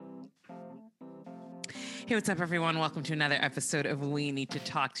Hey, what's up, everyone? Welcome to another episode of We Need to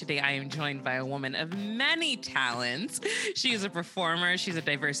Talk. Today, I am joined by a woman of many talents. She is a performer, she's a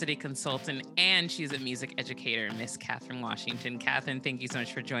diversity consultant, and she's a music educator, Miss Catherine Washington. Catherine, thank you so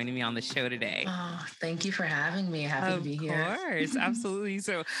much for joining me on the show today. Oh, thank you for having me. Happy to be here. Of course, absolutely.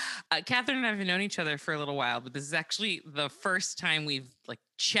 So, Catherine and I have known each other for a little while, but this is actually the first time we've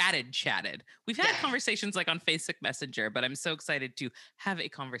chatted. We've had conversations like on Facebook Messenger, but I'm so excited to have a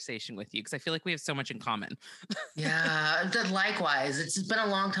conversation with you because I feel like we have so much in common. Yeah, likewise. It's been a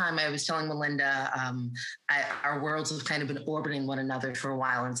long time. I was telling Melinda, our worlds have kind of been orbiting one another for a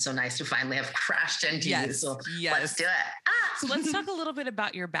while, and it's so nice to finally have crashed into you. So let's do it. So let's talk a little bit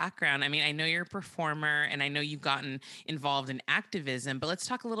about your background. I mean, I know you're a performer and I know you've gotten involved in activism, but let's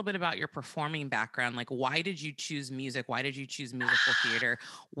talk a little bit about your performing background. Like, why did you choose music? Why did you choose musical theater?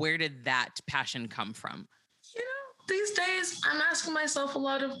 Where did that passion come from? You know, these days I'm asking myself a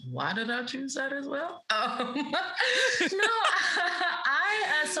lot of why did I choose that as well?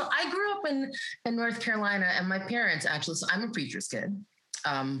 So I grew up in North Carolina, and my parents actually. So I'm a preacher's kid,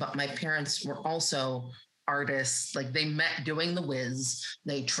 but my parents were also artists. Like, they met doing the Wiz.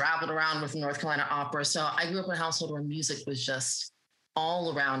 They traveled around with North Carolina Opera. So I grew up in a household where music was just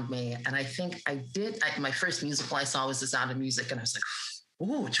all around me. And I think my first musical I saw was The Sound of Music. And I was like,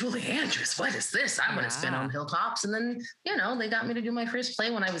 "Ooh, Julie Andrews, what is this? I want to spin on hilltops." And then, they got me to do my first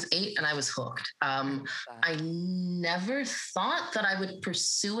play when I was 8, and I was hooked. I never thought that I would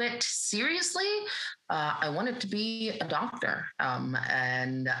pursue it seriously. I wanted to be a doctor.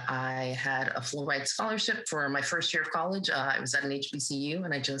 And I had a full ride scholarship for my first year of college. I was at an HBCU,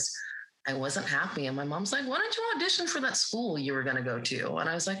 and I wasn't happy. And my mom's like, "Why don't you audition for that school you were going to go to?" And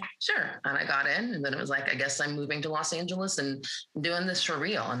I was like, "Sure." And I got in. And then it was like, I guess I'm moving to Los Angeles and doing this for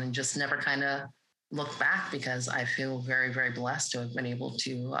real. And then just never kind of looked back, because I feel very, very blessed to have been able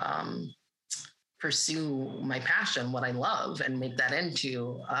to pursue my passion, what I love, and make that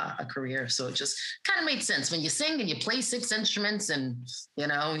into a career. So it just kind of made sense when you sing and you play 6 instruments, and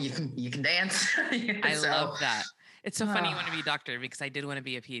you can dance. I love that. It's so funny you want to be a doctor, because I did want to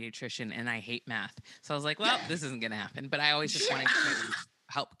be a pediatrician and I hate math. So I was like, well, this isn't going to happen. But I always just wanted to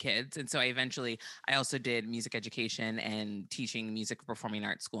help kids. And so I also did music education and teaching music, performing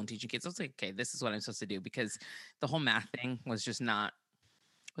arts school, and teaching kids. I was like, okay, this is what I'm supposed to do, because the whole math thing was just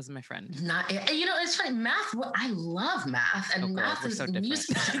wasn't my friend. It's funny. Math, I love math, and math is so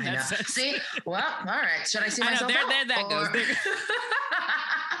music. See, well, all right. Should I see myself out? There that goes.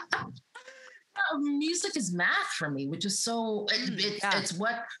 Music is math for me, which is so it's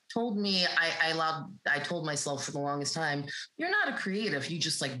what told me I told myself for the longest time, you're not a creative, you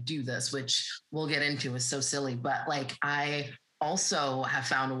just do this, which we'll get into is so silly. But I also have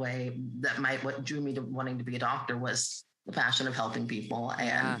found a way that what drew me to wanting to be a doctor was the passion of helping people.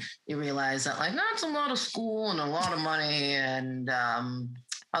 And you realize that that's a lot of school and a lot of money, and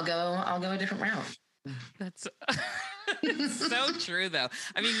I'll go a different route. That's so true, though.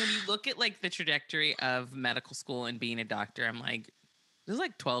 I mean, when you look at the trajectory of medical school and being a doctor, I'm like, this is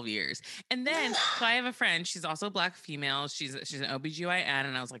 12 years. And then so I have a friend, she's also a Black female. She's an OBGYN.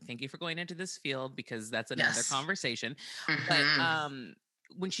 And I was like, thank you for going into this field, because that's another conversation. But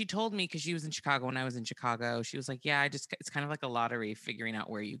when she told me, because she was in Chicago when I was in Chicago, she was like, yeah, it's kind of like a lottery figuring out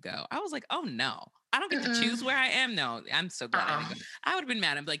where you go. I was like, oh no, I don't get to choose where I am. No, I'm so glad I didn't go. I would have been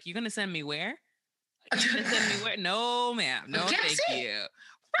mad. I'm like, you're going to send me where? You're going to send me where? No, ma'am. No, thank you.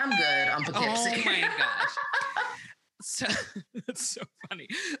 I'm good on Poughkeepsie. Oh my gosh. So that's so funny.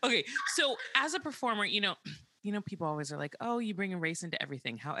 Okay. So as a performer, people always are like, oh, you bring a race into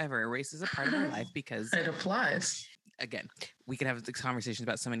everything. However, race is a part of my life because it applies. Again, we could have conversations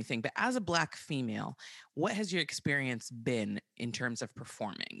about so many things, but as a Black female, what has your experience been in terms of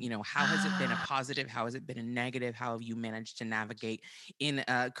performing? How has it been a positive? How has it been a negative? How have you managed to navigate in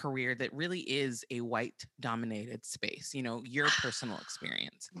a career that really is a white dominated space? Your personal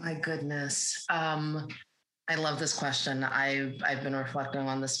experience. My goodness. I love this question. I've been reflecting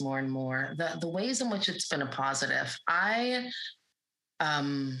on this more and more. The ways in which it's been a positive.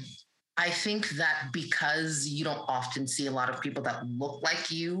 I think that because you don't often see a lot of people that look like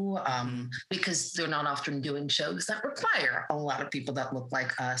you, because they're not often doing shows that require a lot of people that look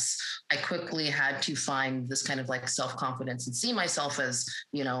like us, I quickly had to find this kind of self-confidence and see myself as,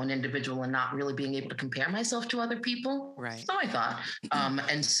 an individual, and not really being able to compare myself to other people. Right. So I thought.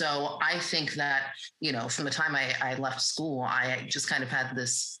 And so I think that, from the time I left school, I just kind of had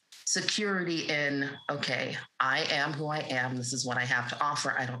this security in, okay, I am who I am. This is what I have to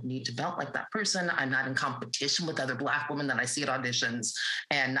offer. I don't need to belt like that person. I'm not in competition with other Black women that I see at auditions.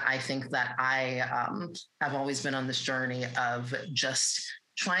 And I think that I have always been on this journey of just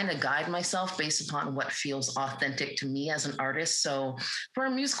trying to guide myself based upon what feels authentic to me as an artist. So for a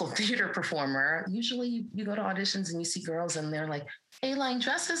musical theater performer, usually you go to auditions and you see girls and they're like A-line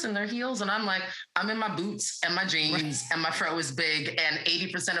dresses and their heels. And I'm like, I'm in my boots and my jeans and my fro is big. And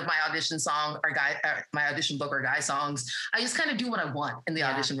 80% of my audition my audition book are guy songs. I just kind of do what I want in the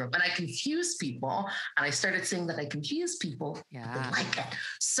audition room. And I confuse people. And I started seeing that I confuse people. Yeah. They like it.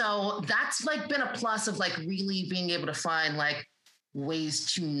 So that's like been a plus of like really being able to find like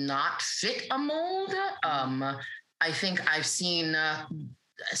ways to not fit a mold. I think I've seen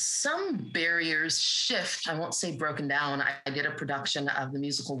some barriers shift. I won't say broken down. I did a production of the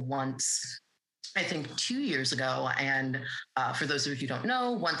musical Once, I think 2 years ago. And for those of you who don't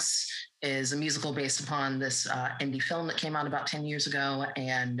know, Once is a musical based upon this indie film that came out about 10 years ago.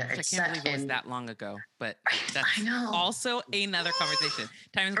 And it's I can't believe it was that long ago, but that's I know. Also another conversation.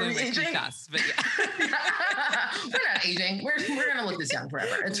 Time is going by too fast, but yeah. We're not aging. We're going to look this young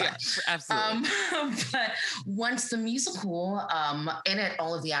forever. It's fine. Yeah, absolutely. But once the musical, in it,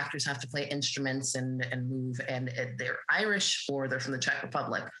 all of the actors have to play instruments and move, and they're Irish or they're from the Czech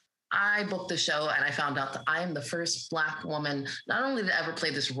Republic. I booked the show and I found out that I am the first Black woman, not only to ever play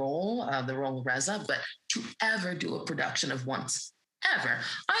this role, the role of Reza, but to ever do a production of Once, ever.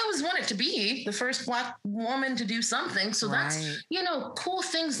 I always wanted to be the first Black woman to do something. So that's, cool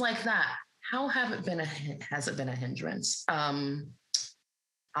things like that. How has it been a hindrance?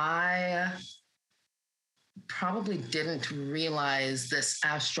 I probably didn't realize this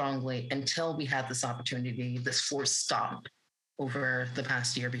as strongly until we had this opportunity, this forced stop over the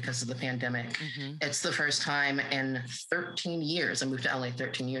past year because of the pandemic. Mm-hmm. It's the first time in 13 years, I moved to LA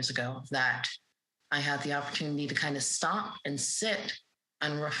 13 years ago, that I had the opportunity to kind of stop and sit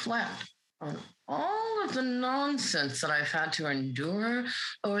and reflect on all of the nonsense that I've had to endure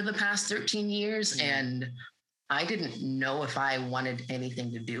over the past 13 years. Mm-hmm. And I didn't know if I wanted anything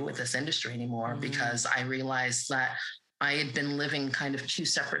to do with this industry anymore, mm-hmm. because I realized that I had been living kind of two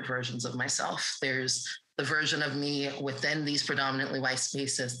separate versions of myself. There's the version of me within these predominantly white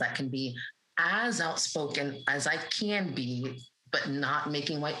spaces that can be as outspoken as I can be, but not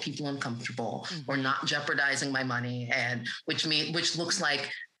making white people uncomfortable, mm-hmm. or not jeopardizing my money, and which looks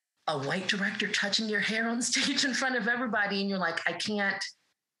like a white director touching your hair on stage in front of everybody, and you're like, I can't.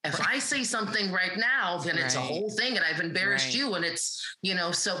 If I say something right now, then it's a whole thing, and I've embarrassed you, and it's,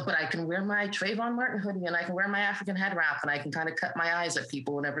 but I can wear my Trayvon Martin hoodie, and I can wear my African head wrap, and I can kind of cut my eyes at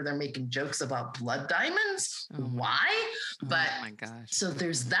people whenever they're making jokes about blood diamonds. Oh, why? But my gosh. So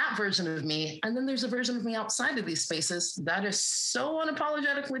there's that version of me, and then there's a version of me outside of these spaces that is so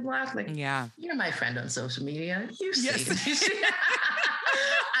unapologetically Black. Like, you're my friend on social media. You see.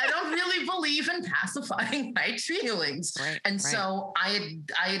 I don't really believe in pacifying my feelings. So I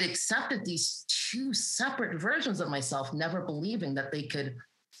had accepted these two separate versions of myself, never believing that they could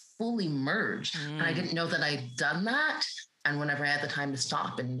fully merge. And I didn't know that I'd done that. And whenever I had the time to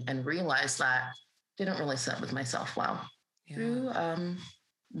stop and realize that, didn't really sit with myself well. Through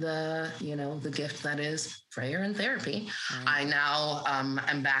the gift that is prayer and therapy. I now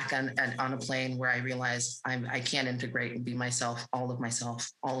am back on a plane where I realize I can't integrate and be myself all of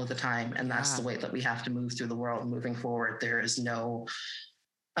the time. And that's the way that we have to move through the world moving forward. There is no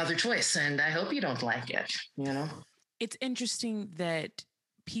other choice. And I hope you don't like it, It's interesting that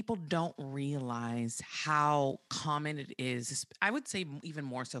people don't realize how common it is, I would say even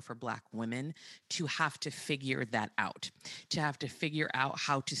more so for Black women, to have to figure that out, to have to figure out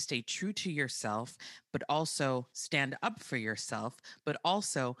how to stay true to yourself, but also stand up for yourself, but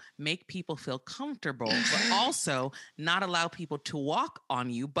also make people feel comfortable, but also not allow people to walk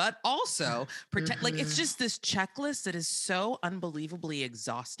on you, but also protect. Mm-hmm. Like, it's just this checklist that is so unbelievably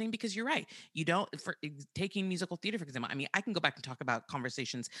exhausting, because you're right. You don't, for taking musical theater, for example, I mean, I can go back and talk about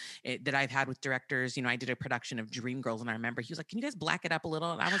conversations that I've had with directors. I did a production of Dreamgirls, and I remember he was like, can you guys black it up a little?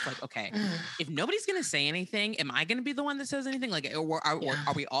 And I was like, okay, if nobody's going to say anything, am I going to be the one that says anything? Like, or are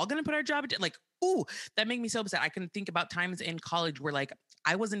we all going to put our job into, like, ooh, that made me so upset. I can think about times in college where, like,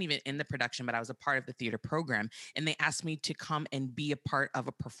 I wasn't even in the production, but I was a part of the theater program, and they asked me to come and be a part of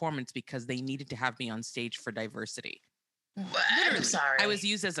a performance because they needed to have me on stage for diversity. I'm sorry. I was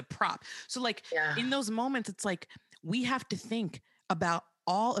used as a prop. So, like, in those moments, it's like, we have to think about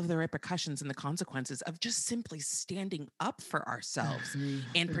all of the repercussions and the consequences of just simply standing up for ourselves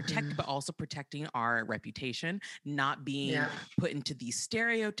and but also protecting our reputation, not being put into these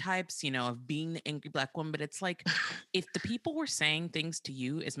stereotypes, of being the angry Black woman. But it's like, if the people were saying things to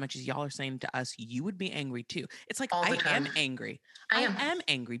you as much as y'all are saying to us, you would be angry too. It's like, I am angry. I am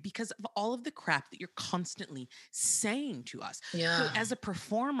angry because of all of the crap that you're constantly saying to us. So as a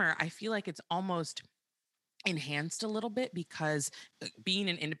performer, I feel like it's almost enhanced a little bit because being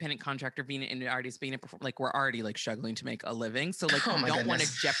an independent contractor, being an indie artist, being a like we're already like struggling to make a living. So like Oh you my don't want to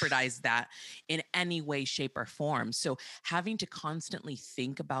goodness. jeopardize that in any way, shape, or form. So having to constantly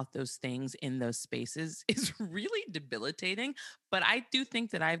think about those things in those spaces is really debilitating. But I do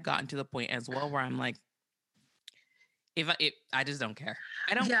think that I've gotten to the point as well where I'm like, if I just don't care.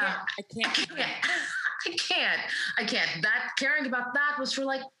 I don't care. Yeah, I I can't. can't. I can't. I can't. That caring about that was for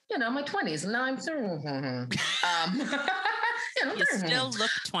like, my 20s, and now I'm 30. You still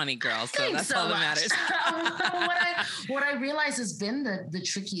look 20, girl. So Thanks that's so all that much. matters. What I realize has been the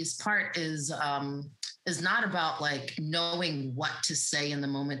trickiest part is not about like knowing what to say in the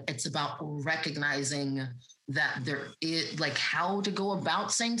moment. It's about recognizing that there is like how to go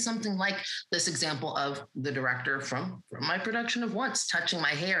about saying something, like this example of the director from my production of Once touching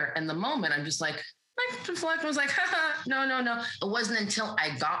my hair. And the moment I'm just like deflect, was like, no, no, no. It wasn't until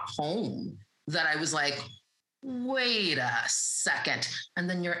I got home that I was like, wait a second. And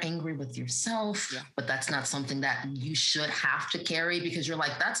then you're angry with yourself, Yeah. but that's not something that you should have to carry, because you're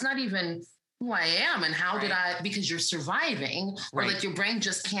like, that's not even who I am. And how did I, because you're surviving, or like your brain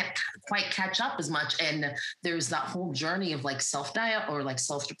just can't quite catch up as much. And there's that whole journey of like self-diet or like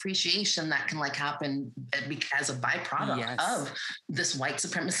self-depreciation that can like happen as a byproduct of this white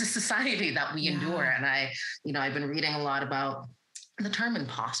supremacist society that we endure. And I've been reading a lot about the term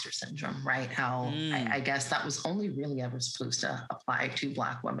imposter syndrome, right? How I guess that was only really ever supposed to apply to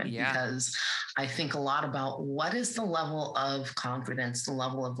Black women, because I think a lot about what is the level of confidence, the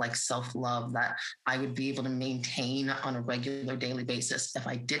level of like self-love that I would be able to maintain on a regular daily basis if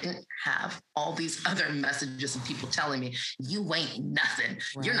I didn't have all these other messages of people telling me, you ain't nothing.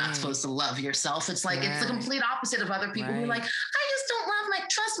 You're not supposed to love yourself. It's like, it's the complete opposite of other people who are like, I just don't love, like,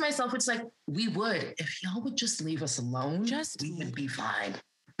 trust myself. It's like, we would, if y'all would just leave us alone, we would be fine.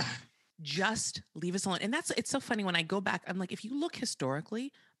 Just leave us alone. And it's so funny when I go back, I'm like, if you look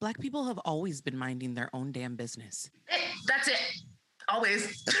historically, Black people have always been minding their own damn business. That's it.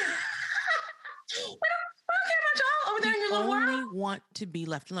 Always. we don't care about y'all over there in your little world. Only want to be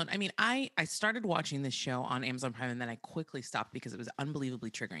left alone. I mean, I started watching this show on Amazon Prime, and then I quickly stopped because it was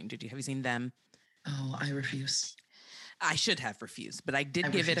unbelievably triggering. Have you seen Them? Oh, I refuse. I should have refused, but I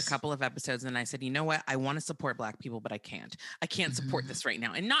did give it a couple of episodes, and I said, you know what? I want to support Black people, but I can't. I can't support this right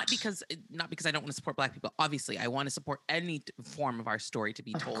now. And not because I don't want to support Black people. Obviously, I want to support any form of our story to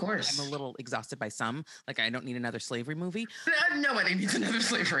be told. Of course. I'm a little exhausted by some. Like, I don't need another slavery movie. Nobody needs another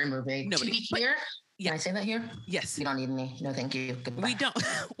slavery movie. Nobody. To be clear, can I say that here? Yes. We don't need any. No, thank you. Goodbye.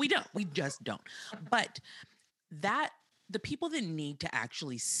 We don't. We just don't. But the people that need to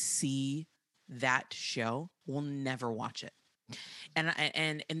actually see that show will never watch it.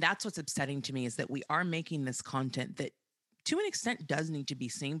 And that's what's upsetting to me, is that we are making this content that to an extent does need to be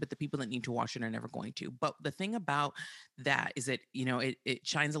seen, but the people that need to watch it are never going to. But the thing about that is that, it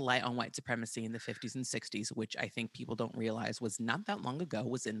shines a light on white supremacy in the 50s and 60s, which I think people don't realize was not that long ago,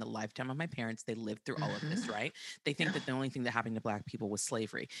 was in the lifetime of my parents. They lived through all of this, right? They think that the only thing that happened to Black people was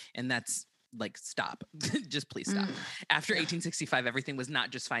slavery. And that's like, stop. Just please stop. After 1865, everything was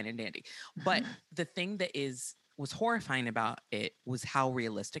not just fine and dandy. But the thing that was horrifying about it was how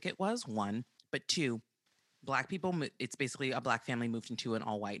realistic it was, one. But two, Black people, it's basically a Black family moved into an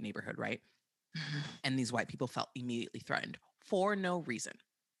all-white neighborhood, right? And these white people felt immediately threatened for no reason.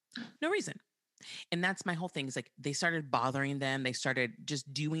 No reason. And that's my whole thing, is like, they started bothering them. They started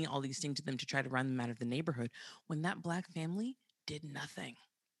just doing all these things to them to try to run them out of the neighborhood, when that Black family did nothing.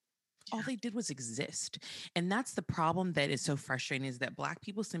 All they did was exist. And that's the problem that is so frustrating, is that Black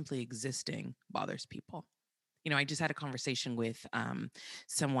people simply existing bothers people. I just had a conversation with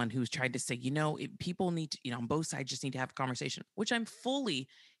someone who's tried to say, people need to, on both sides just need to have a conversation, which I'm fully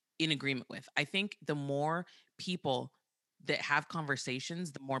in agreement with. I think the more people that have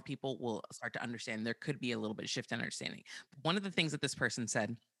conversations, the more people will start to understand. There could be a little bit of shift in understanding. But one of the things that this person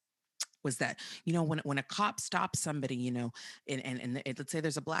said was that, when a cop stops somebody, and let's say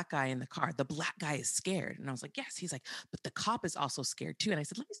there's a Black guy in the car, the Black guy is scared. And I was like, yes. He's like, but the cop is also scared too. And I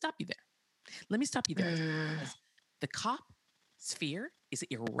said, let me stop you there. Because the cop's fear is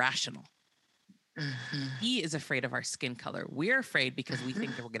irrational. He is afraid of our skin color. We're afraid because we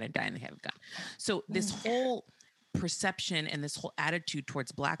think that we're going to die and they have a gun. So this whole perception and this whole attitude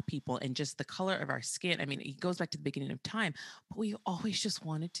towards Black people and just the color of our skin, I mean, it goes back to the beginning of time, but we always just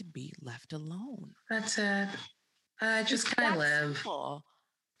wanted to be left alone. That's it. Just kind of live. Simple.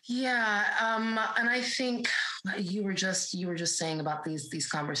 Yeah, and I think you were just saying about these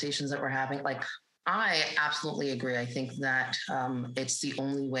conversations that we're having. Like, I absolutely agree. I think that it's the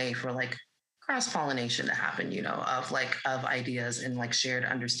only way for like cross-pollination to happen, of ideas and like shared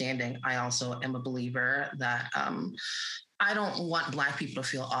understanding. I also am a believer that I don't want Black people to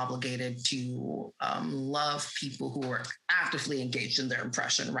feel obligated to love people who are actively engaged in their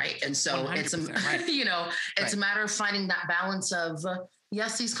impression, right? And so it's a right. It's a matter of finding that balance of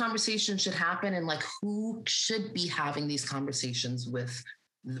yes, these conversations should happen, and like who should be having these conversations with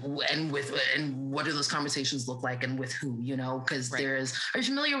and what do those conversations look like and with who, because are you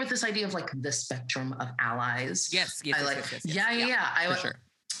familiar with this idea of like the spectrum of allies? Yes. Yeah. For sure.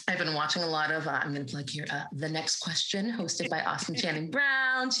 I've been watching a lot of, I'm going to plug here, The Next Question, hosted by Austin Channing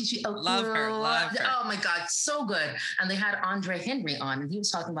Brown, Chichi Oklu. Love her. Oh my God, so good. And they had Andre Henry on, and he was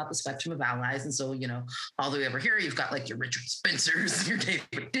talking about the spectrum of allies. And so, all the way over here, you've got like your Richard Spencers, your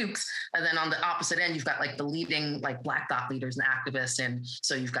David Dukes. And then on the opposite end, you've got like the leading like Black thought leaders and activists. And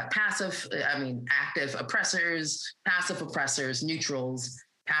so you've got active oppressors, neutrals,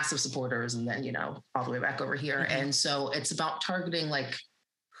 passive supporters, and then, all the way back over here. Mm-hmm. And so it's about targeting like,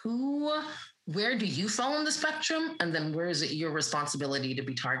 where do you fall on the spectrum? And then where is it your responsibility to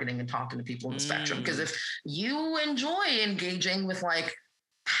be targeting and talking to people in the spectrum? Because if you enjoy engaging with like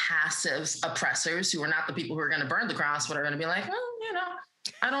passive oppressors who are not the people who are going to burn the cross, but are going to be like,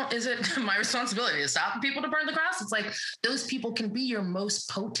 is it my responsibility to stop people to burn the cross? It's like those people can be your most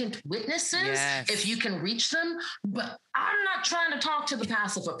potent witnesses if you can reach them. But I'm not trying to talk to the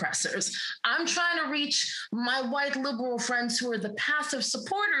passive oppressors. I'm trying to reach my white liberal friends who are the passive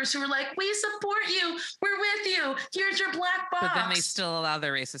supporters who are like, we support you. We're with you. Here's your black box. But then they still allow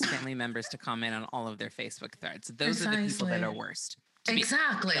their racist family members to comment on all of their Facebook threads. Those are the people that are worst.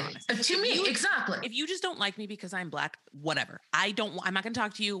 Exactly. Exactly. If you just don't like me because I'm Black, whatever. I'm not going to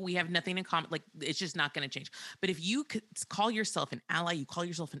talk to you. We have nothing in common. Like, it's just not going to change. But if you could call yourself an ally, you call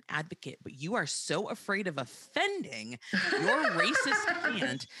yourself an advocate, but you are so afraid of offending your racist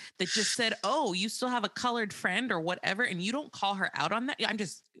aunt that just said, oh, you still have a colored friend or whatever, and you don't call her out on that.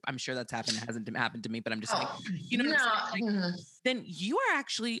 I'm sure that's happened. It hasn't happened to me, but I'm just saying, then you are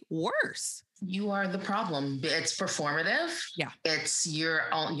actually worse. You are the problem. It's performative. Yeah. It's your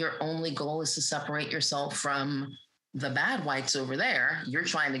only goal is to separate yourself from the bad whites over there. You're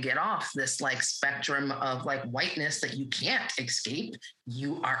trying to get off this like spectrum of like whiteness that you can't escape.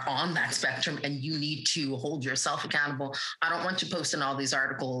 You are on that spectrum and you need to hold yourself accountable. I don't want you posting all these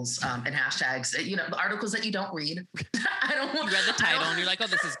articles and hashtags, the articles that you don't read. I don't want. You read the title and you're like, oh,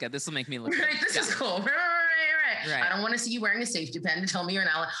 this is good. This will make me look right. Good. This is cool. Right. I don't want to see you wearing a safety pin to tell me you're an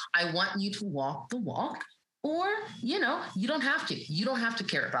ally. I want you to walk the walk, or, you don't have to. You don't have to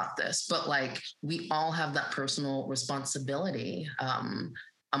care about this. But like, we all have that personal responsibility,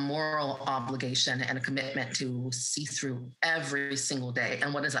 a moral obligation and a commitment to see through every single day.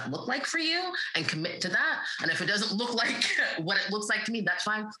 And what does that look like for you? And commit to that. And if it doesn't look like what it looks like to me, that's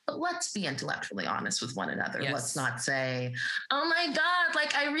fine. But let's be intellectually honest with one another. Yes. Let's not say, oh my God,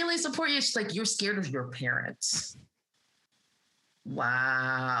 like I really support you. It's like you're scared of your parents.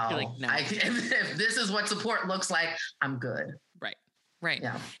 Wow. You're like, no. If this is what support looks like, I'm good. Right.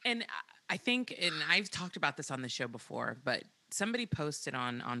 Yeah. And I think, and I've talked about this on the show before, but somebody posted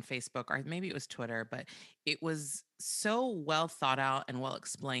on Facebook, or maybe it was Twitter, but it was so well thought out and well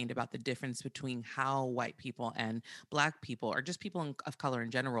explained about the difference between how white people and Black people, or just people of color in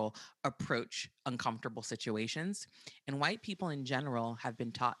general, approach uncomfortable situations. And white people in general have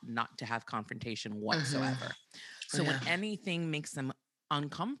been taught not to have confrontation whatsoever. Mm-hmm. So when anything makes them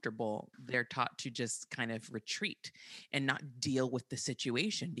uncomfortable, they're taught to just kind of retreat and not deal with the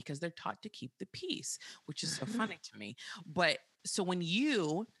situation because they're taught to keep the peace, which is so funny to me. But so when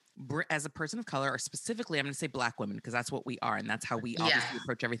you, as a person of color, or specifically, I'm going to say Black women, because that's what we are and that's how we obviously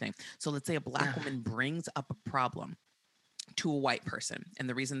approach everything. So let's say a Black woman brings up a problem to a white person, and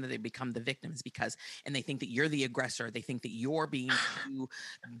the reason that they become the victim is because, and they think that you're the aggressor, they think that you're being to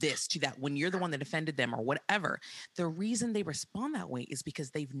this, to that, when you're the one that offended them or whatever. The reason they respond that way is because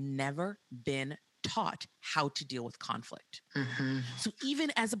they've never been taught how to deal with conflict. Mm-hmm. So even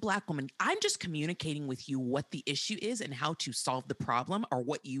as a Black woman, I'm just communicating with you what the issue is and how to solve the problem or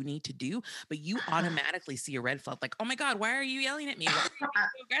what you need to do. But you automatically see a red flag, like, oh my God, why are you yelling at me? Why are you being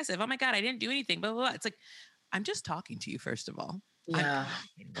so aggressive? Oh my God, I didn't do anything, blah, blah, blah. It's like, I'm just talking to you, first of all. Yeah.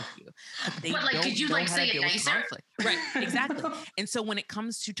 But like, could you like say it nicer? Right, exactly. And so when it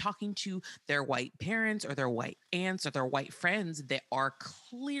comes to talking to their white parents or their white aunts or their white friends that are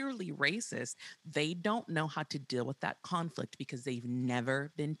clearly racist, they don't know how to deal with that conflict because they've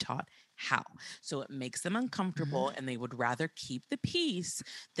never been taught how. So it makes them uncomfortable and they would rather keep the peace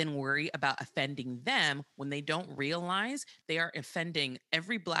than worry about offending them when they don't realize they are offending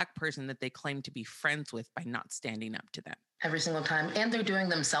every Black person that they claim to be friends with by not standing up to them. Every single time. And they're doing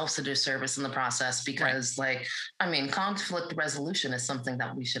themselves a disservice in the process because, like, I mean, conflict resolution is something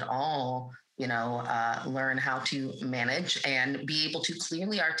that we should all, learn how to manage and be able to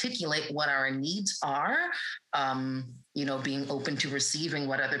clearly articulate what our needs are. Being open to receiving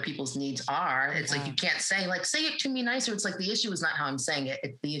what other people's needs are. It's like, you can't say it to me nicer. It's like, the issue is not how I'm saying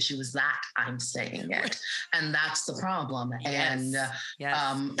it. The issue is that I'm saying it. And that's the problem. Yes.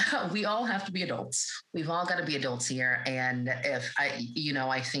 And we all have to be adults. We've all got to be adults here. And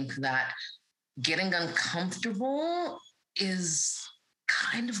I think that getting uncomfortable is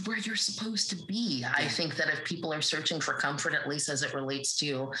kind of where you're supposed to be. I think that if people are searching for comfort, at least as it relates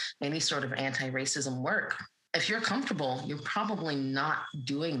to any sort of anti-racism work, if you're comfortable, you're probably not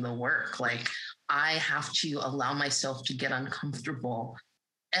doing the work. Like, I have to allow myself to get uncomfortable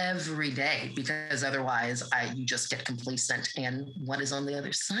every day, because otherwise you just get complacent. And what is on the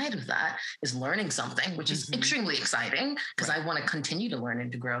other side of that is learning something, which is extremely exciting, because I want to continue to learn and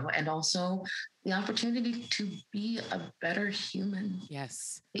to grow, and also the opportunity to be a better human.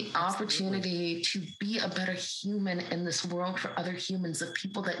 Yes. The opportunity to be a better human in this world for other humans, the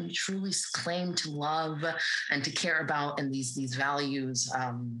people that you truly claim to love and to care about, and these values.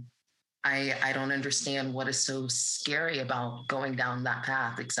 I don't understand what is so scary about going down that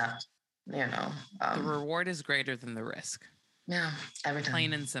path, except, the reward is greater than the risk. Yeah, every time.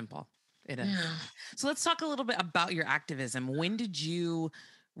 Plain and simple. It is. Yeah. So let's talk a little bit about your activism. When did you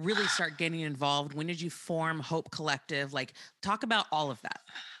really start getting involved? When did you form Hope Collective? Like, talk about all of that.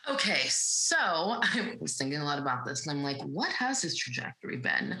 Okay, so I was thinking a lot about this, and I'm like, what has this trajectory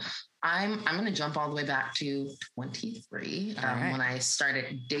been? I'm going to jump all the way back to 23 when I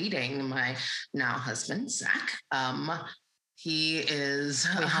started dating my now husband, Zach. He is.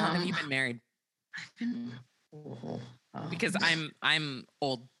 Wait, how long have you been married? I've been. Because I'm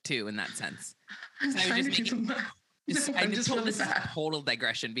old too in that sense. I'm trying to keep him. I just this is a total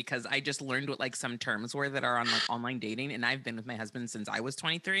digression, because I just learned what like some terms were that are on like online dating, and I've been with my husband since I was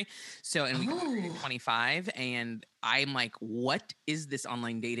 23. So, and we got married at 25, and I'm like, what is this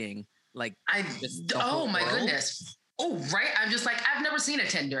online dating? Like, oh my goodness. Oh, right. I'm just like, I've never seen a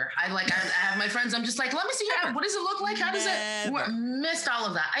Tinder. I have my friends. I'm just like, let me see. What does it look like? How does it? Missed all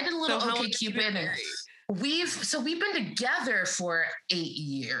of that. I did a little OkCupid, and we've been together for 8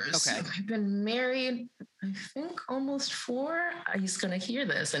 years. Okay. We've been married, I think, almost 4. He's gonna hear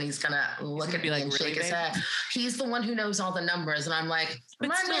this and he's gonna look at me and shake his head. He's the one who knows all the numbers, and I'm like,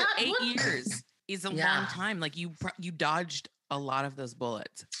 but still, 8 years is a long time. Like, you dodged a lot of those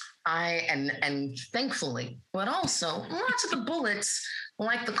bullets. And thankfully, but also lots of the bullets,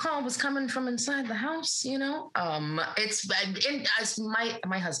 like the call was coming from inside the house, as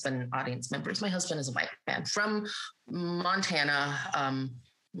my husband, audience members, my husband is a white man from Montana,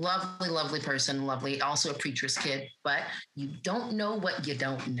 lovely person, lovely, also a preacher's kid, but you don't know what you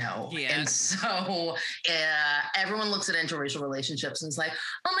don't know. Yeah. And so everyone looks at interracial relationships and it's like,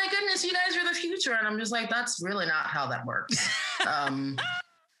 oh my goodness, you guys are the future. And I'm just like, that's really not how that works.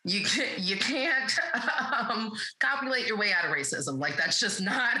 You can't copulate your way out of racism. Like, that's just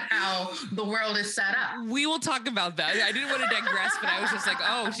not how the world is set up. We will talk about that. I didn't want to digress, but I was just like,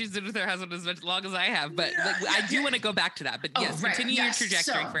 oh, she's been with her husband as long as I have. But I do want to go back to that. But yes, continue your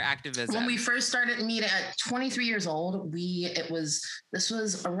trajectory for activism. When we first started meeting at 23 years old, this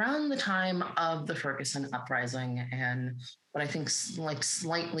was around the time of the Ferguson uprising, but I think like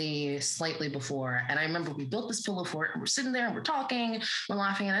slightly before. And I remember we built this pillow fort, and we're sitting there and we're talking, we're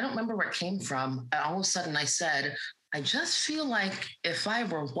laughing, and I don't remember where it came from. And all of a sudden I said, I just feel like if I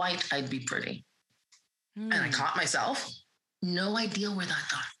were white, I'd be pretty. And I caught myself. No idea where that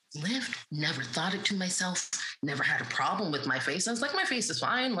thought lived. Never thought it to myself. Never had a problem with my face. I was like, my face is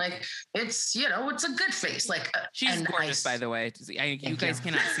fine. Like, it's, it's a good face. Like, she's gorgeous, by the way. You guys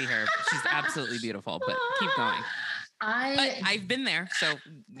cannot see her. She's absolutely beautiful, but keep going. I've been there, so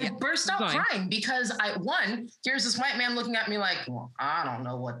I burst out crying because here's this white man looking at me like, well, I don't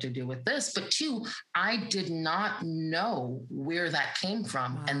know what to do with this. But 2, I did not know where that came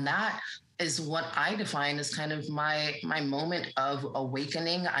from. Wow. And that is what I define as kind of my moment of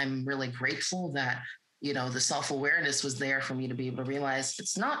awakening. I'm really grateful that, the self-awareness was there for me to be able to realize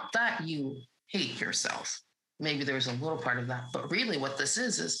it's not that you hate yourself. Maybe there's a little part of that, but really what this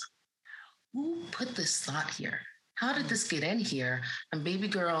is who put this thought here? How did this get in here? And baby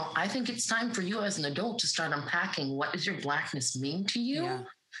girl, I think it's time for you as an adult to start unpacking what does your Blackness mean to you? Yeah.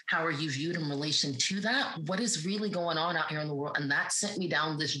 how are you viewed in relation to that? What is really going on out here in the world? And that sent me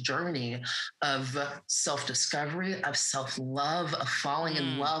down this journey of self-discovery, of self-love, of falling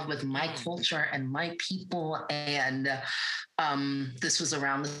in love with my culture and my people. And this was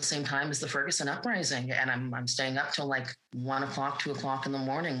around the same time as the Ferguson uprising. And I'm staying up till like 1 o'clock, 2 o'clock in the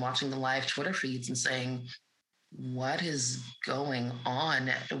morning, watching the live Twitter feeds and saying, what is going on?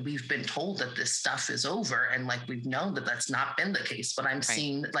 We've been told that this stuff is over, and like we've known that that's not been the case, but I'm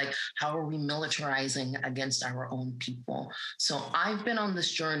seeing like, how are we militarizing against our own people? So I've been on this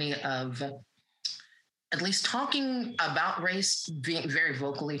journey of at least talking about race, being very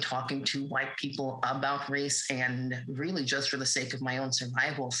vocally talking to white people about race, and really just for the sake of my own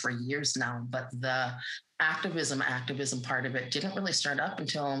survival for years now. But the activism part of it didn't really start up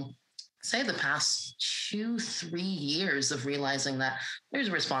until, say, the past 2-3 years of realizing that there's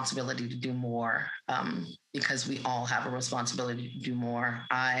a responsibility to do more, because we all have a responsibility to do more.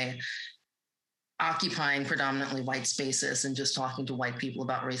 Occupying predominantly white spaces and just talking to white people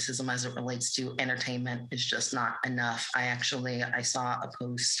about racism as it relates to entertainment is just not enough. I saw a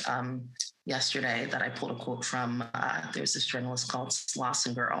post yesterday that I pulled a quote from. There's this journalist called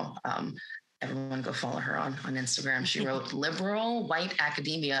Slauson Girl. Everyone go follow her on Instagram. She wrote, liberal white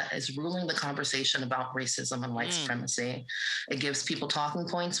academia is ruling the conversation about racism and white supremacy. It gives people talking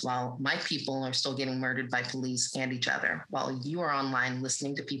points while my people are still getting murdered by police and each other, while you are online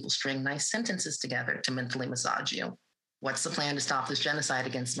listening to people string nice sentences together to mentally massage you. What's the plan to stop this genocide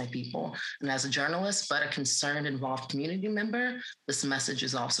against my people? And as a journalist, but a concerned, involved community member, this message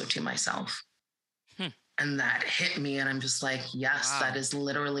is also to myself. And that hit me. And I'm just like, yes, that is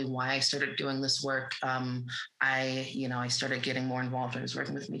literally why I started doing this work. I started getting more involved. I was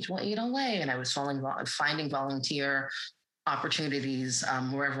working with Mutual Aid LA, and I was finding volunteer opportunities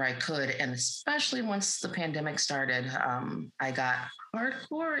wherever I could. And especially once the pandemic started, I got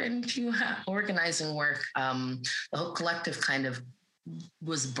hardcore into organizing work. The Hope Collective kind of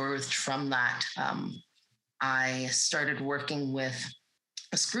was birthed from that. I started working with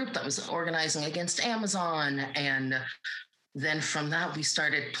this group that was organizing against Amazon. And then from that, we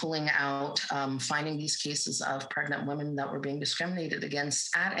started pulling out, finding these cases of pregnant women that were being discriminated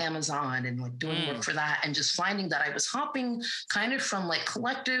against at Amazon, and like doing work for that. And just finding that I was hopping kind of from like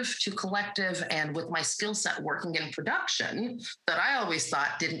collective to collective, and with my skill set working in production that I always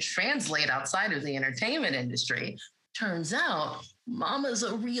thought didn't translate outside of the entertainment industry. Turns out Mama's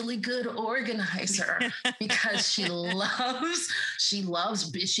a really good organizer because she loves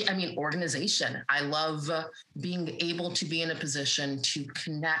organization. I love being able to be in a position to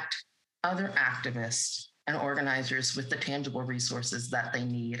connect other activists and organizers with the tangible resources that they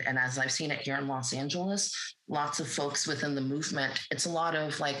need. And as I've seen it here in Los Angeles, lots of folks within the movement, it's a lot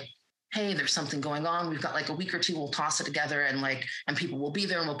of like, hey, there's something going on. We've got like a week or two, we'll toss it together, and people will be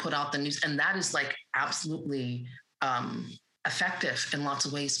there, and we'll put out the news. And that is like absolutely effective in lots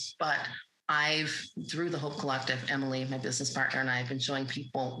of ways. But through the Hope Collective, Emily, my business partner, and I have been showing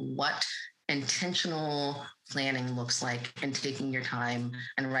people what intentional planning looks like, and taking your time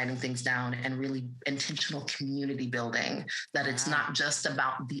and writing things down, and really intentional community building, that it's not just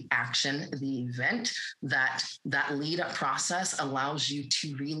about the action, the event, that lead up process allows you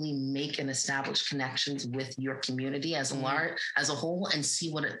to really make and establish connections with your community as a whole, and see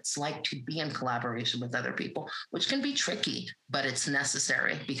what it's like to be in collaboration with other people, which can be tricky, but it's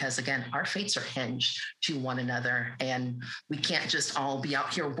necessary, because again, our fates are hinged to one another, and we can't just all be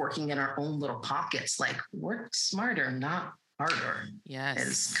out here working in our own little pockets. Like, work smarter, not harder. Yes,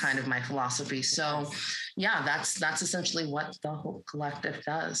 is kind of my philosophy. So yeah, that's essentially what the Hope Collective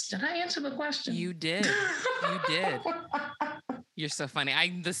does. Did I answer the question? You did. You did. You're so funny.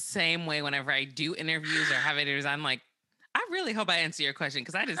 I'm the same way whenever I do interviews or have interviews. I'm like, I really hope I answer your question,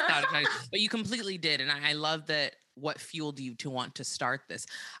 because I just thought of it, but you completely did. And I love that. What fueled you to want to start this?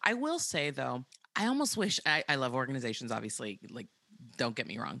 I will say though, I almost wish I love organizations, obviously, like, don't get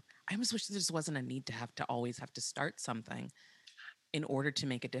me wrong. I almost wish there just wasn't a need to always have to start something in order to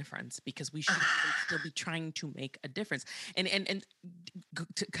make a difference, because we should still be trying to make a difference. And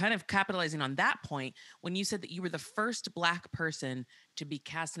to kind of capitalizing on that point, when you said that you were the first Black person to be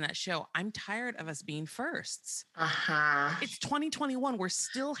cast in that show, I'm tired of us being firsts. It's 2021. We're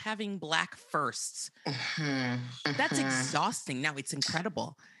still having Black firsts. That's exhausting. Now it's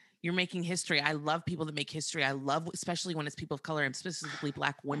incredible. You're making history. I love people that make history. I love, especially when it's people of color and specifically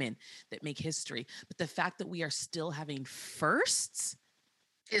Black women that make history. But the fact that we are still having firsts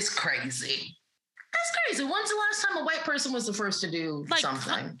is crazy. That's crazy. When's the last time a white person was the first to do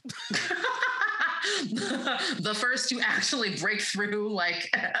something? the first to actually break through like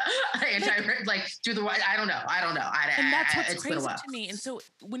like do the I don't know. And that's what's It's been a crazy while. to me. And so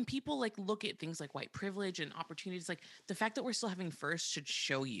when people like look at things like white privilege and opportunities, like the fact that we're still having first should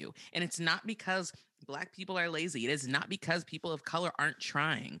show you. And it's not because Black people are lazy. It is not because people of color aren't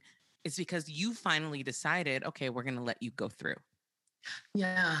trying. It's because you finally decided, okay, we're going to let you go through.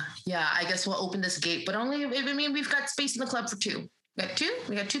 Yeah, yeah. I guess we'll open this gate, but only if, I mean, we've got space in the club for two. We got two.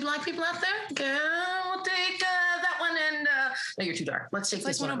 We got two Black people out there. Okay, we'll take that one. And no, you're too dark. Let's take It's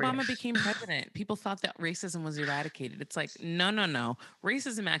this like one when over Obama here. became president, people thought that racism was eradicated. It's like, no, no, no.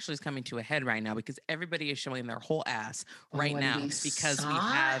 Racism actually is coming to a head right now because everybody is showing their whole ass right Oh, and now we because we saw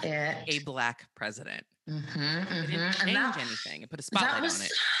have it. a Black president. Mm-hmm, It didn't mm-hmm. change anything. It put a That spotlight was on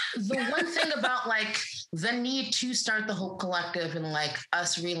it. the one thing about like the need to start the Hope Collective and like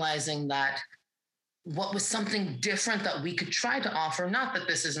us realizing that what was something different that we could try to offer, not that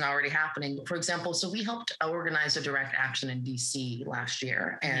this isn't already happening, but for example, so we helped organize a direct action in DC last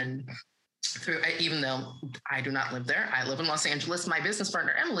year. And through, even though I do not live there, I live in Los Angeles. My business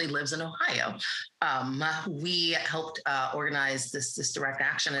partner Emily lives in Ohio. We helped organize this direct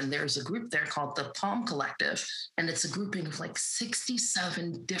action, and there's a group there called the Palm Collective, and it's a grouping of like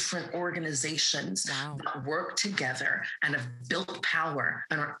 67 different organizations that work together and have built power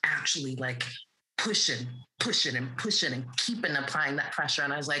and are actually like pushing and keeping applying that pressure.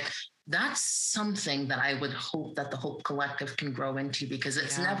 And I was like, that's something that I would hope that the Hope Collective can grow into, because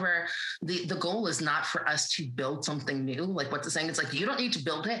it's never, the goal is not for us to build something new. Like what's the saying? It's like, you don't need to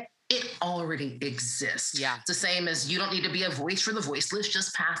build it. It already exists. Yeah. It's the same as you don't need to be a voice for the voiceless,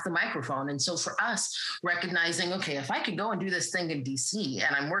 just pass the microphone. And so for us, recognizing, okay, if I could go and do this thing in DC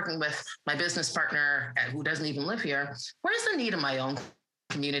and I'm working with my business partner who doesn't even live here, where's the need in my own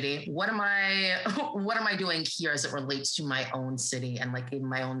community? What am I doing here as it relates to my own city and like in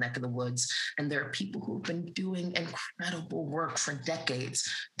my own neck of the woods? And there are people who've been doing incredible work for decades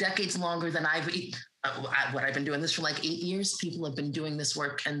longer than I've been doing this for like 8 years. People have been doing this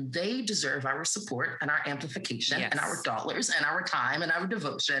work, and they deserve our support and our amplification and our dollars and our time and our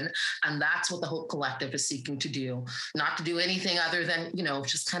devotion. And that's what the Hope Collective is seeking to do. Not to do anything other than,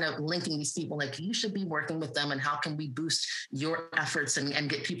 just kind of linking these people, like you should be working with them, and how can we boost your efforts and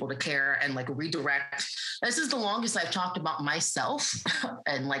get people to care and like redirect. This is the longest I've talked about myself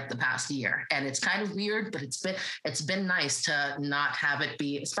in like the past year. And it's kind of weird, but it's been nice to not have it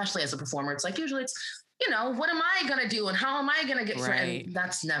be, especially as a performer. It's like, usually it's, what am I going to do and how am I going to get through? And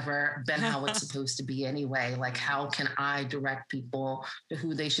that's never been how it's supposed to be anyway. Like, how can I direct people to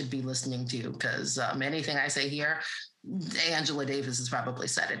who they should be listening to? Because anything I say here, Angela Davis has probably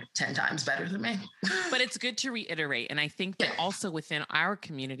said it 10 times better than me. But it's good to reiterate. And I think that also within our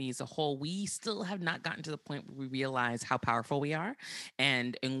community as a whole, we still have not gotten to the point where we realize how powerful we are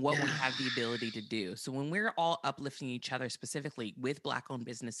and what we have the ability to do. So when we're all uplifting each other, specifically with Black owned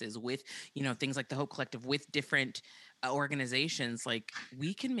businesses, with, things like the Hope Collective, with different organizations, like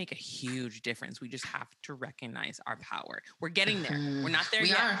we can make a huge difference. We just have to recognize our power. We're getting there. We're not there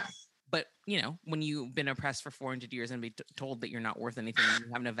yet. But, when you've been oppressed for 400 years and be told that you're not worth anything, and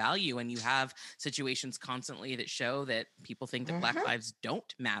you have no value, and you have situations constantly that show that people think that Black lives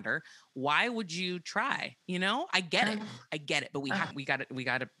don't matter, why would you try? I get it. But we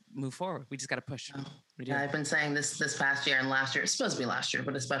got to move forward. We just got to push. I've been saying this past year and last year. It's supposed to be last year,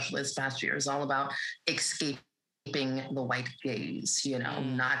 but especially this past year is all about escaping the white gaze,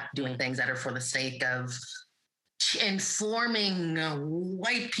 not doing things that are for the sake of informing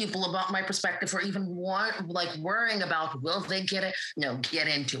white people about my perspective, or even worrying about, will they get it? No, get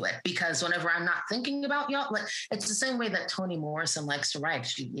into it. Because whenever I'm not thinking about y'all, like, it's the same way that Toni Morrison likes to write.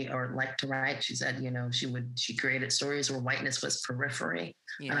 She said, she created stories where whiteness was periphery.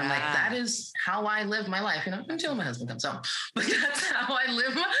 Yeah. And I'm like, that is how I live my life, until my husband comes home. But that's how I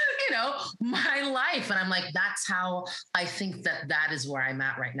live, my life. And I'm like, that's how I think that is where I'm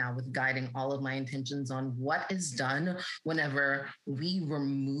at right now, with guiding all of my intentions on what is done whenever we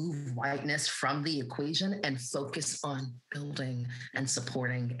remove whiteness from the equation and focus on building and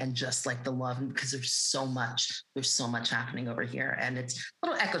supporting and just like the love, because there's so much happening over here, and it's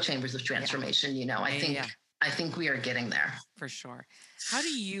little echo chambers of transformation. I think we are getting there. For sure. How do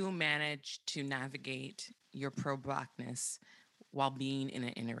you manage to navigate your pro-Blackness while being in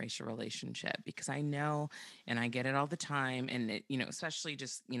an interracial relationship? Because I know, and I get it all the time, and it, especially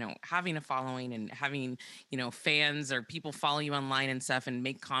just, having a following and having, fans or people follow you online and stuff and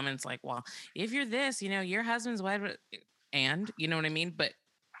make comments like, well, if you're this, your husband's white, and you know what I mean? But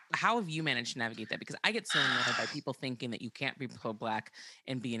how have you managed to navigate that? Because I get so annoyed by people thinking that you can't be pro-black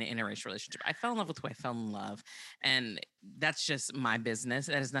and be in an interracial relationship. I fell in love with who I fell in love, and that's just my business.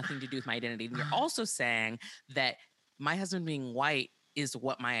 That has nothing to do with my identity. And you're also saying that my husband being white is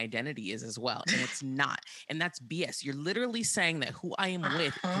what my identity is as well, and it's not. And that's BS. You're literally saying that who I am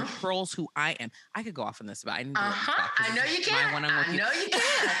with controls who I am. I could go off on this, but I need to stop, I know you can. I know you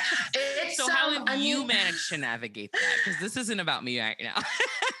can. So how have you managed to navigate that? Because this isn't about me right now.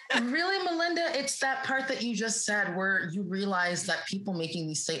 Really, Melinda, it's that part that you just said where you realize that people making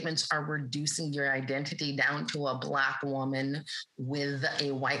these statements are reducing your identity down to a Black woman with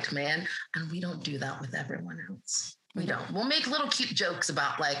a white man. And we don't do that with everyone else. We don't. We'll make little cute jokes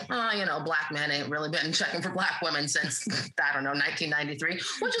about like, Black men ain't really been checking for Black women since, I don't know, 1993,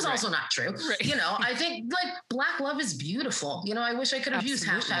 which is also not true. Right. I think like Black love is beautiful. I wish I could have used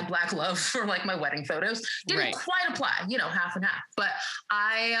hashtag Black love for like my wedding photos. Didn't quite apply, half and half. But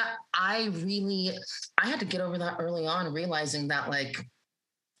I had to get over that early on, realizing that like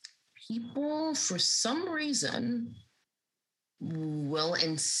people for some reason will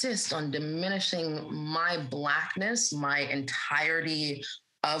insist on diminishing my Blackness, my entirety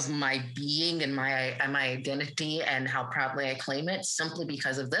of my being and my identity and how proudly I claim it simply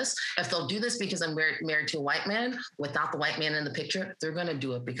because of this. If they'll do this because I'm married to a white man without the white man in the picture, they're going to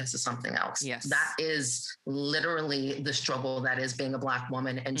do it because of something else. Yes. That is literally the struggle that is being a Black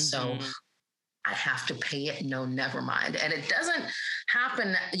woman. And so I have to pay it. No, never mind. And it doesn't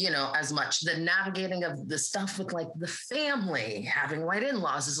happen, as much. The navigating of the stuff with like the family, having white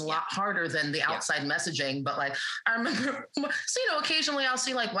in-laws is a lot harder than the outside messaging. But like, I remember, so, occasionally I'll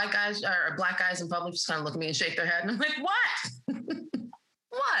see like white guys or Black guys in public just kind of look at me and shake their head. And I'm like, what?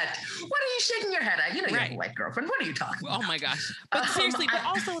 What are you shaking your head at? You have a white girlfriend. What are you talking about? Oh my gosh. But seriously, but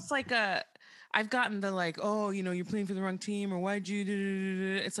also it's like I've gotten the like, oh, you're playing for the wrong team or why'd you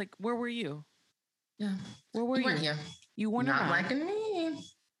do? It's like, where were you? Yeah. Where were you? Weren't here. You weren't not around. liking me.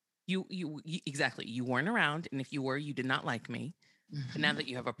 You exactly. You weren't around, and if you were, you did not like me. But now that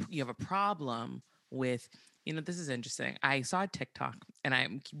you have a problem with, this is interesting. I saw a TikTok, and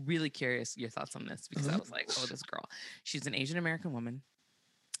I'm really curious your thoughts on this because I was like, oh, this girl. She's an Asian American woman,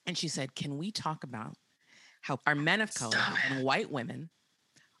 and she said, "Can we talk about how our men of color and white women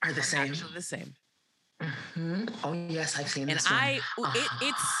are the same? Actually the same." Mm-hmm. Oh yes, I've seen this. And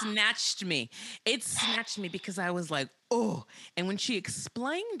it snatched me. It snatched me because I was like, oh. And when she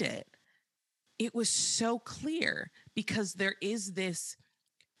explained it, it was so clear because there is this,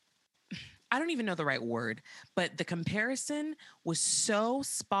 I don't even know the right word, but the comparison was so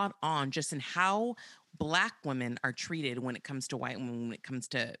spot on just in how Black women are treated when it comes to white women, when it comes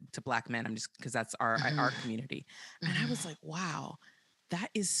to Black men. I'm just, because that's our community. And I was like, wow.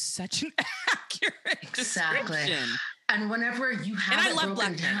 That is such an accurate description. And whenever you have, and I love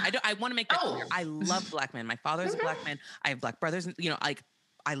Black men. I want to make that clear. I love Black men. My father's a Black man. I have Black brothers, and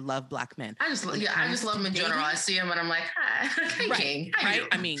I love Black men. I just love them in general. I see them and I'm like, hi, King. Right.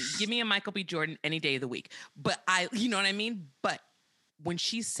 I mean, give me a Michael B. Jordan any day of the week. But you know what I mean? But when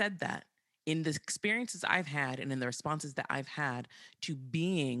she said that, in the experiences I've had and in the responses that I've had to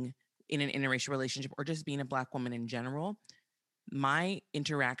being in an interracial relationship or just being a Black woman in general, my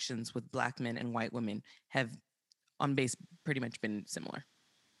interactions with Black men and white women have on base pretty much been similar.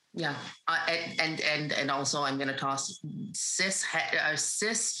 Yeah. And also I'm going to toss cis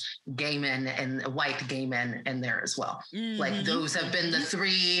gay men and white gay men in there as well. Like those have been the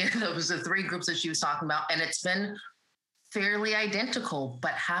three groups that she was talking about. And it's been fairly identical,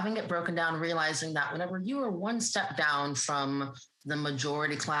 but having it broken down, realizing that whenever you are one step down from the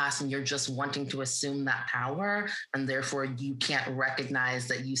majority class and you're just wanting to assume that power, and therefore you can't recognize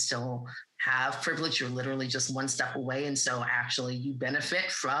that you still have privilege, you're literally just one step away. And so actually you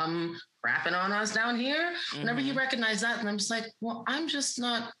benefit from crapping on us down here. Whenever you recognize that, and I'm just like, well, I'm just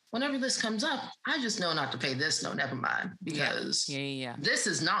not, whenever this comes up, I just know not to pay this. No, never mind. Because this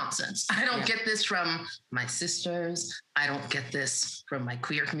is nonsense. I don't get this from my sisters. I don't get this from my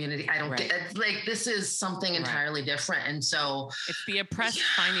queer community. I don't get like, this is something entirely different. And so it's the oppressed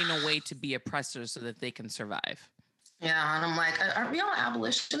finding a way to be oppressors so that they can survive. Yeah, and I'm like, are we all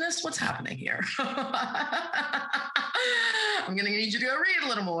abolitionists? What's happening here? I'm gonna need you to go read a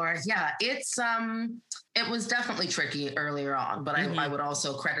little more. Yeah, it was definitely tricky earlier on, but I would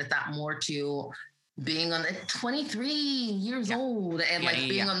also credit that more to being on 23 years old and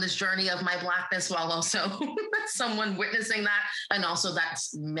being on this journey of my Blackness while also someone witnessing that. And also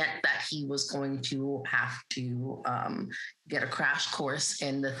that's meant that he was going to have to get a crash course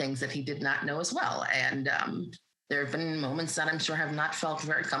in the things that he did not know as well. And there have been moments that I'm sure have not felt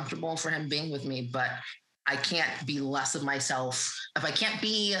very comfortable for him being with me, but I can't be less of myself. If I can't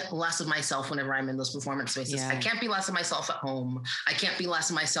be less of myself whenever I'm in those performance spaces, I can't be less of myself at home. I can't be less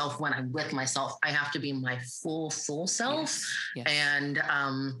of myself when I'm with myself. I have to be my full self. Yes. And,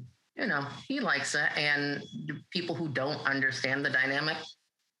 he likes it. And people who don't understand the dynamic,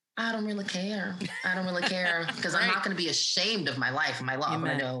 I don't really care. I don't really care because I'm not going to be ashamed of my life and my love.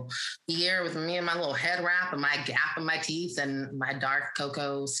 Amen. I know here with me and my little head wrap and my gap in my teeth and my dark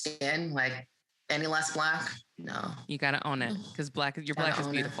cocoa skin, like any less black, no. You got to own it because your black is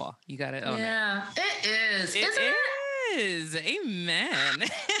beautiful. It. You got to own it. Yeah, it is. It is. Amen.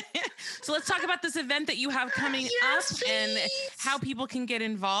 So let's talk about this event that you have coming up and how people can get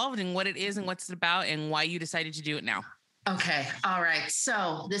involved and what it is and what's it about and why you decided to do it now. Okay. All right.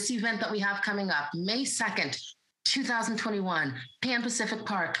 So this event that we have coming up, May 2nd, 2021, Pan Pacific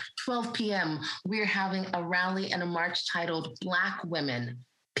Park, 12 p.m. We're having a rally and a march titled Black Women,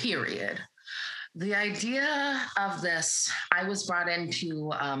 period. The idea of this, I was brought in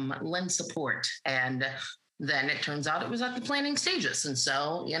to lend support, and then it turns out it was at the planning stages. And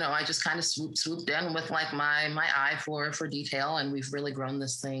so, I just kind of swooped in with like my eye for detail, and we've really grown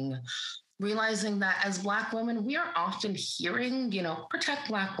this thing, realizing that as Black women, we are often hearing, protect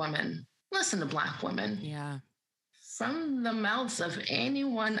Black women, listen to Black women. Yeah. From the mouths of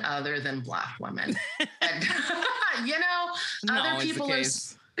anyone other than Black women. And, other people are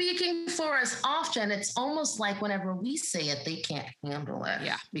speaking for us often. It's almost like whenever we say it, they can't handle it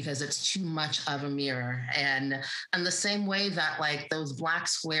because it's too much of a mirror. And the same way that like those black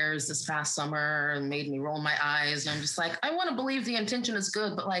squares this past summer made me roll my eyes. And I'm just like, I want to believe the intention is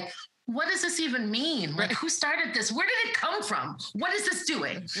good, but like, what does this even mean? Like, who started this? Where did it come from? What is this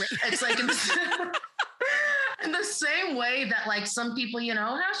doing? Right. It's like in the same way that like some people,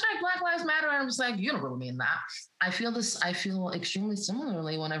 hashtag Black Lives Matter. I'm just like, you don't really mean that. I feel extremely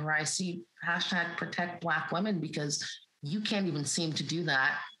similarly whenever I see hashtag protect Black women, because you can't even seem to do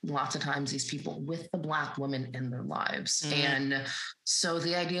that lots of times, these people with the Black women in their lives. And so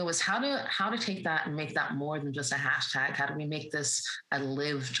the idea was how to take that and make that more than just a hashtag. How do we make this a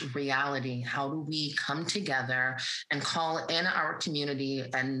lived reality? How do we come together and call in our community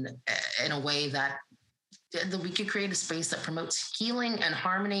and in a way that we could create a space that promotes healing and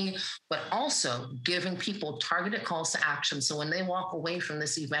harmony, but also giving people targeted calls to action. So when they walk away from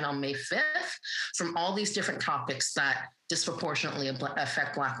this event on May 5th, from all these different topics that disproportionately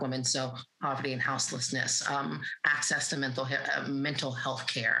affect Black women, so poverty and houselessness, access to mental health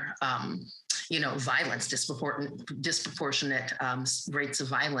care, violence, disproportionate rates of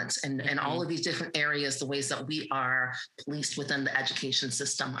violence, and all of these different areas, the ways that we are policed within the education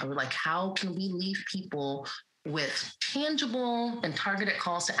system. I was like, how can we leave people with tangible and targeted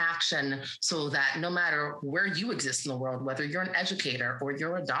calls to action so that no matter where you exist in the world, whether you're an educator or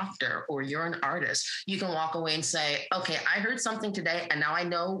you're a doctor or you're an artist, you can walk away and say, okay, I heard something today and now I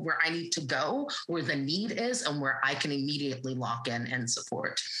know where I need to go, where the need is, and where I can immediately lock in and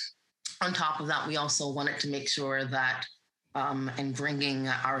support. On top of that, we also wanted to make sure that and bringing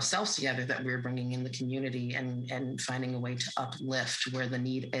ourselves together, that we're bringing in the community and finding a way to uplift where the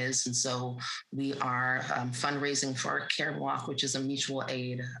need is. And so we are fundraising for Care Block, which is a mutual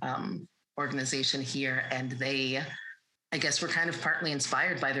aid organization here. And I guess we're kind of partly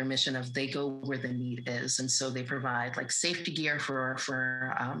inspired by their mission of they go where the need is. And so they provide like safety gear for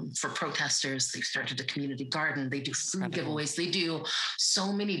protesters. They've started a community garden. They do food giveaways. They do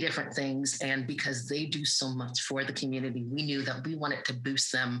so many different things. And because they do so much for the community, we knew that we wanted to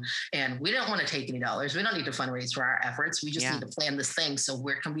boost them. And we don't want to take any dollars. We don't need to fundraise for our efforts. We just need to plan this thing. So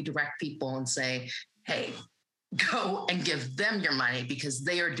where can we direct people and say, hey, go and give them your money, because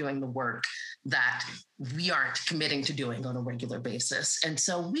they are doing the work that we aren't committing to doing on a regular basis. And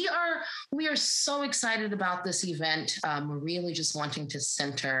so we are so excited about this event. Really just wanting to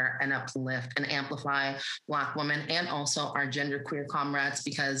center and uplift and amplify Black women and also our genderqueer comrades,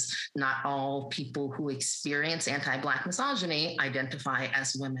 because not all people who experience anti-Black misogyny identify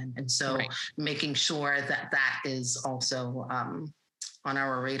as women. And so making sure that that is also on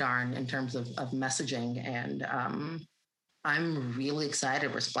our radar in terms of messaging. And I'm really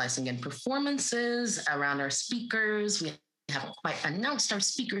excited. We're splicing in performances around our speakers. We haven't quite announced our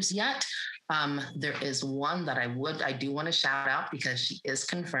speakers yet. There is one that I do want to shout out because she is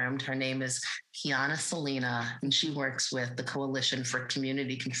confirmed. Her name is Kiana Salina, and she works with the Coalition for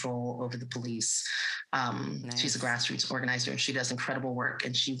Community Control Over the Police. Nice. She's a grassroots organizer, and she does incredible work,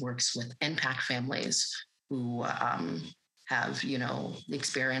 and she works with impact families who have,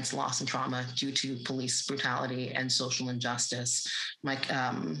 experienced loss and trauma due to police brutality and social injustice.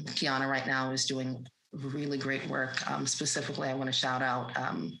 Kiana right now is doing really great work. Specifically, I want to shout out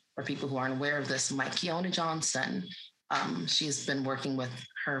for people who aren't aware of this, my Kiona Johnson, she's been working with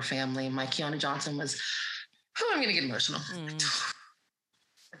her family. My Kiona Johnson was, I'm going to get emotional.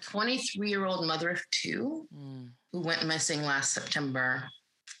 A 23-year-old mother of two who went missing last September.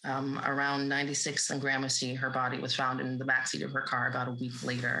 Around 96 and Gramercy, her body was found in the backseat of her car about a week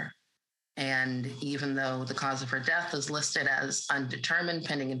later. And even though the cause of her death is listed as undetermined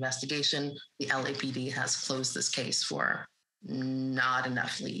pending investigation, the LAPD has closed this case for not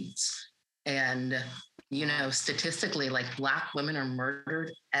enough leads. And, you know, statistically, like Black women are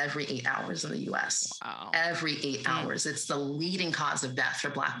murdered every 8 hours in the US. Wow. Every 8 hours. It's the leading cause of death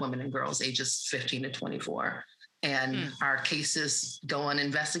for Black women and girls ages 15 to 24. And our cases go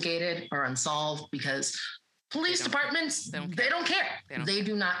uninvestigated or unsolved because police departments, they don't care. They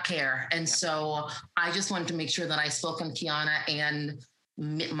do not care. And so I just wanted to make sure that I spoke on Kiana and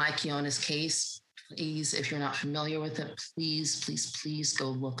my Kiona's case. Please, if you're not familiar with it, please go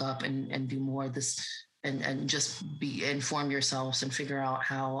look up and do more of this and just inform yourselves and figure out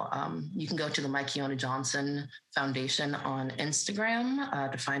how you can go to the My Kiona Johnson Foundation on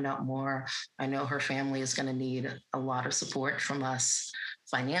Instagram to find out more. I know her family is going to need a lot of support from us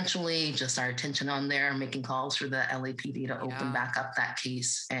financially, just our attention on there, making calls for the LAPD to open back up that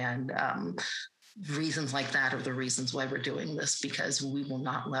case. And reasons like that are the reasons why we're doing this, because we will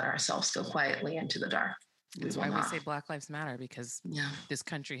not let ourselves go quietly into the dark. That's why we say Black Lives Matter, because this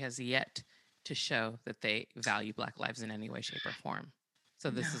country has yet to show that they value Black lives in any way, shape, or form. So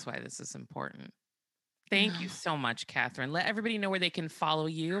this is why this is important. Thank you so much, Catherine. Let everybody know where they can follow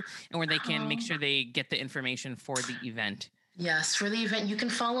you and where they can make sure they get the information for the event. Yes, for the event, you can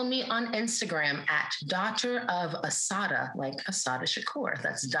follow me on Instagram at Daughter of Assata, like Assata Shakur.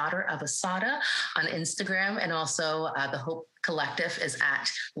 That's Daughter of Assata on Instagram. And also the Hope Collective is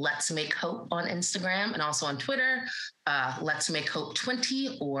at Let's Make Hope on Instagram, and also on Twitter, Let's Make Hope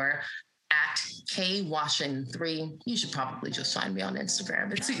 20 or at KWashin3. You should probably just find me on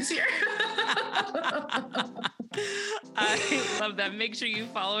Instagram. It's easier. I love that. Make sure you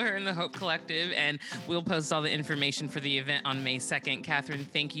follow her in the Hope Collective, and we'll post all the information for the event on May 2nd. Catherine,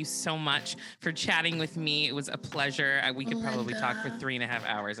 thank you so much for chatting with me. It was a pleasure. We could probably talk for 3.5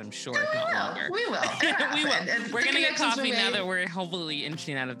 hours, I'm sure, if not longer. We will. We will. We're going to get coffee now that we're hopefully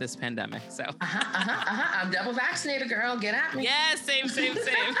inching out of this pandemic. So I'm double vaccinated, girl. Get at me. Yeah, same.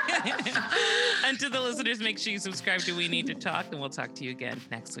 And to the listeners, make sure you subscribe to We Need to Talk, and we'll talk to you again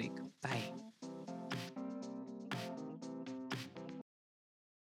next week. Bye.